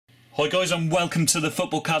Hi guys, and welcome to the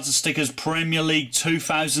Football Cards and Stickers Premier League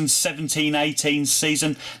 2017-18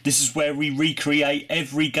 season. This is where we recreate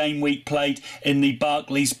every game week played in the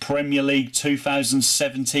Barclays Premier League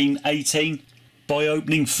 2017-18 by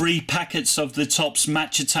opening 3 packets of the Topps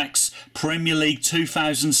Attax Premier League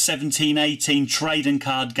 2017-18 trading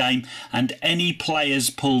card game, and any players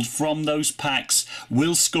pulled from those packs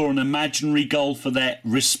will score an imaginary goal for their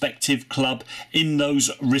respective club in those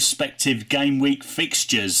respective game week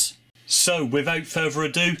fixtures. So, without further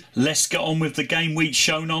ado, let's get on with the game week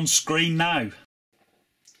shown on screen now.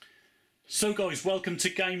 So guys, welcome to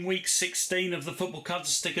game week 16 of the Football Cards and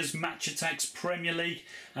Stickers Attax Premier League.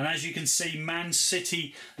 And as you can see, Man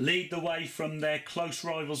City lead the way from their close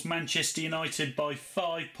rivals Manchester United by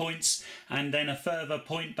 5 points. And then a further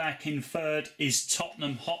point back in third is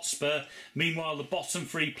Tottenham Hotspur. Meanwhile, the bottom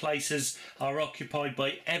 3 places are occupied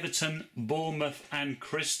by Everton, Bournemouth and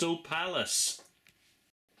Crystal Palace.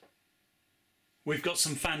 We've got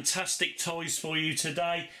some fantastic toys for you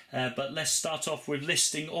today, but let's start off with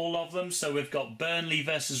listing all of them. So we've got Burnley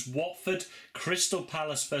versus Watford, Crystal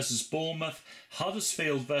Palace versus Bournemouth,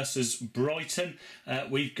 Huddersfield versus Brighton.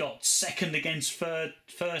 We've got second against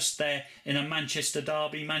first there in a Manchester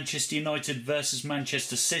derby, Manchester United versus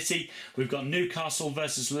Manchester City. We've got Newcastle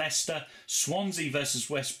versus Leicester, Swansea versus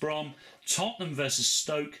West Brom, Tottenham versus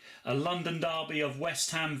Stoke, a London derby of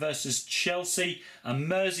West Ham versus Chelsea, a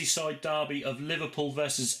Merseyside derby of Liverpool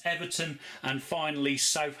versus Everton, and finally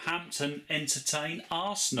Southampton entertain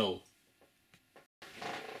Arsenal.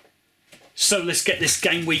 So let's get this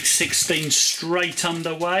game week 16 straight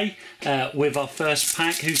underway with our first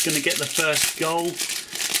pack. Who's going to get the first goal?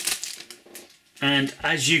 And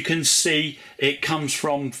as you can see, it comes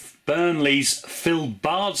from Burnley's Phil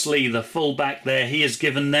Bardsley, the fullback there. He has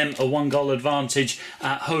given them a 1-goal advantage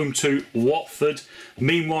at home to Watford.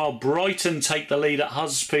 Meanwhile, Brighton take the lead at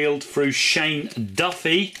Huddersfield through Shane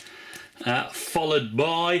Duffy, followed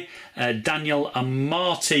by Daniel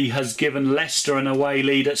Amati has given Leicester an away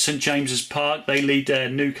lead at St James's Park. They lead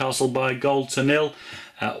Newcastle by 1-0.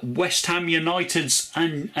 West Ham United's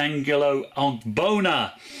Angelo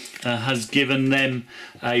Ogbonna has given them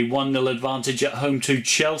a 1-0 advantage at home to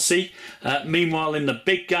Chelsea. Meanwhile, in the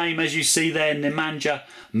big game, as you see there, Nemanja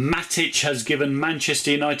Matic has given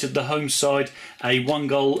Manchester United, the home side, a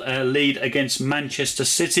 1-goal lead against Manchester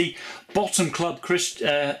City. Bottom club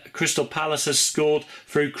Crystal Palace has scored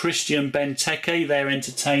through Christian Benteke. They're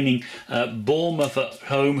entertaining Bournemouth at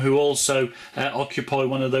home, who also occupy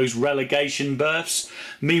one of those relegation berths.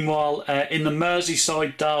 Meanwhile, in the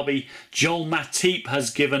Merseyside derby, Joel Matip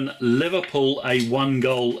has given Liverpool a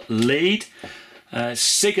 1-goal lead.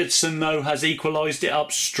 Sigurdsson, though, has equalised it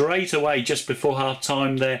up straight away just before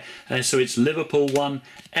half-time there. So it's Liverpool 1,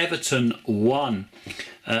 Everton 1.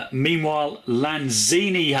 Meanwhile,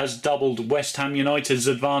 Lanzini has doubled West Ham United's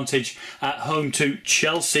advantage at home to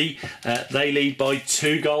Chelsea. They lead by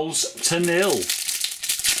 2-0.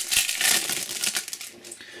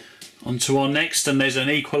 On to our next, and there's an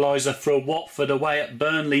equaliser for Watford away at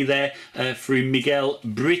Burnley there through Miguel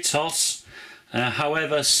Britos.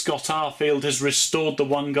 However, Scott Arfield has restored the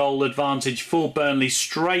 1-goal advantage for Burnley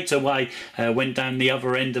straight away. Went down the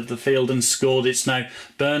other end of the field and scored. It's now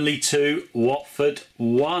Burnley 2, Watford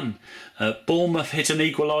 1. Bournemouth hit an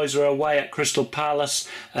equaliser away at Crystal Palace.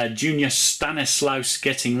 Junior Stanislaus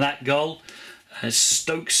getting that goal.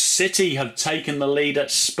 Stoke City have taken the lead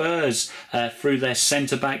at Spurs through their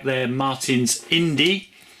centre-back there, Martins Indy.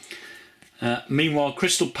 Meanwhile,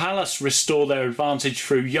 Crystal Palace restore their advantage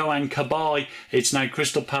through Yohan Cabaye. It's now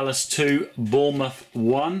Crystal Palace 2, Bournemouth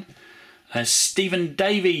 1. Stephen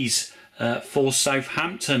Davies for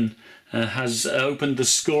Southampton has opened the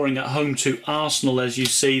scoring at home to Arsenal, as you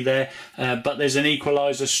see there. But there's an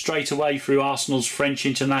equaliser straight away through Arsenal's French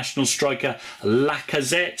international striker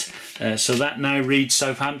Lacazette. So that now reads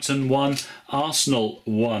Southampton 1, Arsenal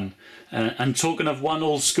 1. And talking of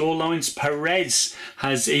 1-1 scorelines, Perez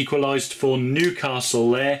has equalised for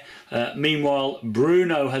Newcastle there. Meanwhile,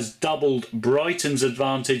 Bruno has doubled Brighton's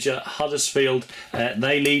advantage at Huddersfield.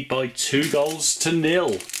 They lead by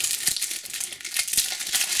 2-0.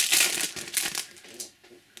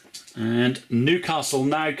 And Newcastle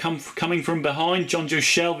now coming from behind. Jonjo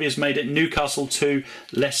Shelvey has made it Newcastle 2,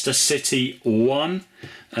 Leicester City 1.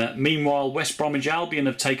 Meanwhile, West Bromwich Albion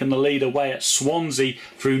have taken the lead away at Swansea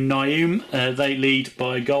through Naeum. They lead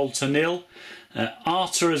by 1-0.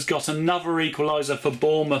 Arter has got another equaliser for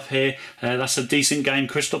Bournemouth here. That's a decent game.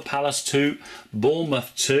 Crystal Palace 2,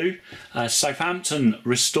 Bournemouth 2. Southampton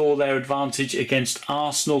restore their advantage against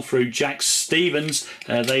Arsenal through Jack Stevens.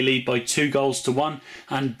 They lead by 2-1.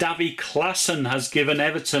 And Davy Klaassen has given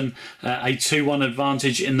Everton a 2-1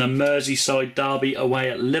 advantage in the Merseyside derby away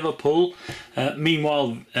at Liverpool.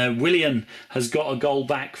 Meanwhile, Willian has got a goal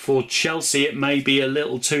back for Chelsea. It may be a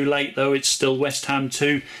little too late though. It's still West Ham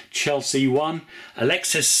 2, Chelsea 1.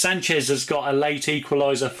 Alexis Sanchez has got a late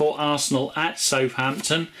equaliser for Arsenal at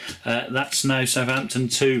Southampton. That's now Southampton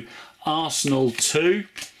 2, Arsenal 2.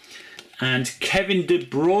 And Kevin De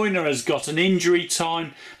Bruyne has got an injury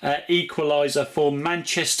time equaliser for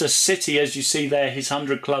Manchester City. As you see there, his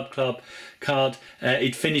 100 club card.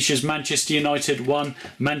 It finishes Manchester United 1,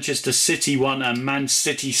 Manchester City 1, and Man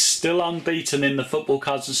City still unbeaten in the Football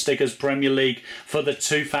Cards and Stickers Premier League for the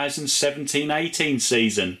 2017-18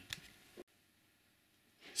 season.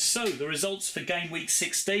 So the results for game week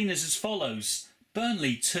 16 is as follows: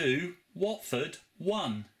 Burnley 2, Watford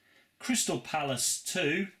 1, Crystal Palace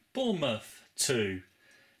 2, Bournemouth 2,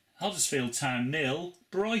 Huddersfield Town 0,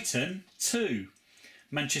 Brighton 2,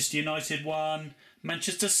 Manchester United 1,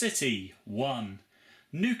 Manchester City 1,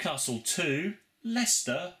 Newcastle 2,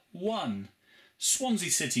 Leicester 1, Swansea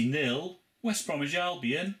City 0, West Bromwich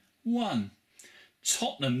Albion 1,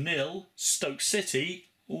 Tottenham 0, Stoke City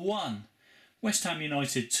 1, West Ham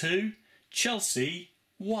United 2, Chelsea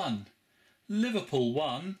 1, Liverpool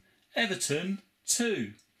 1, Everton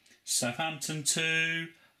 2, Southampton 2,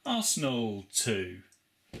 Arsenal 2.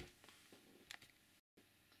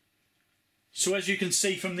 So as you can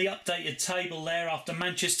see from the updated table there, after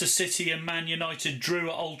Manchester City and Man United drew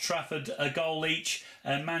at Old Trafford a goal each,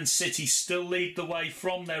 Man City still lead the way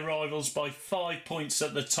from their rivals by 5 points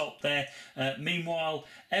at the top there. Meanwhile,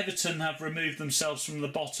 Everton have removed themselves from the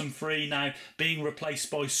bottom three now, being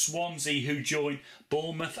replaced by Swansea, who join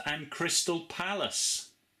Bournemouth and Crystal Palace.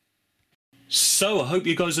 So I hope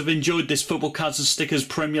you guys have enjoyed this Football Cards and Stickers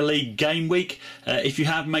Premier League game week. If you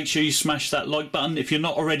have, make sure you smash that like button. If you're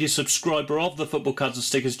not already a subscriber of the Football Cards and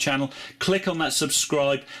Stickers channel, click on that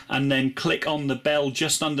subscribe and then click on the bell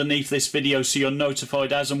just underneath this video so you're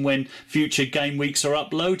notified as and when future game weeks are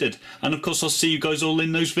uploaded. And of course I'll see you guys all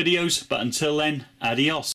in those videos, but until then, adios.